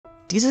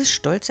Dieses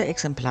stolze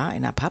Exemplar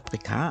einer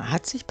Paprika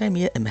hat sich bei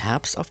mir im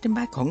Herbst auf dem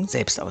Balkon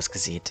selbst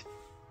ausgesät.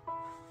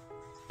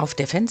 Auf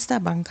der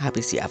Fensterbank habe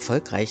ich sie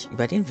erfolgreich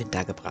über den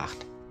Winter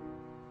gebracht.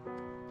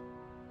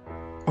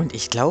 Und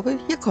ich glaube,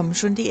 hier kommen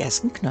schon die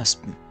ersten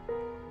Knospen.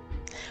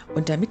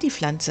 Und damit die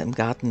Pflanze im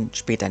Garten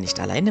später nicht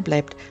alleine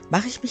bleibt,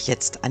 mache ich mich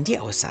jetzt an die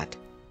Aussaat.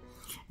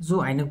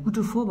 So, eine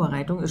gute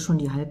Vorbereitung ist schon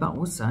die halbe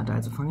Aussaat.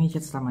 Also fange ich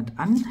jetzt damit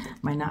an,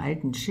 meine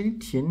alten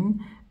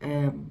Schildchen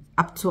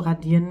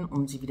abzuradieren,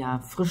 um sie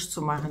wieder frisch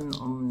zu machen,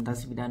 um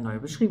dass sie wieder neu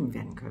beschrieben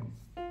werden können.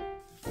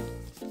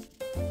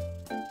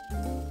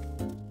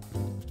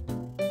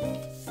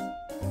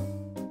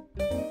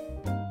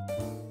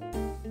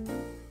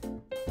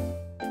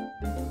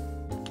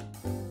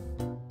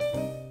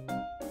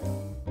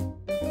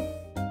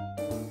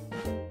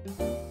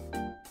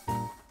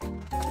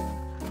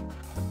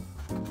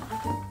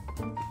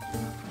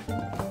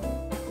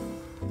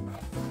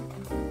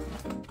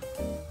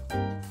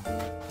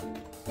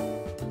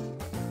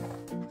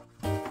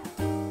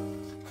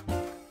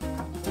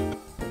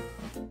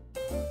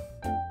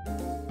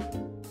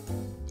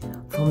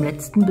 Vom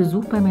letzten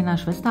Besuch bei meiner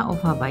Schwester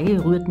auf Hawaii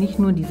rührt nicht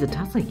nur diese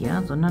Tasse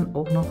her, sondern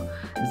auch noch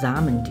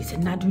Samen. Die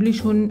sind natürlich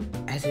schon,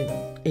 also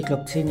ich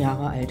glaube 10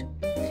 Jahre alt.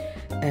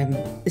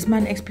 Ist mal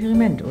ein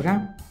Experiment,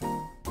 oder?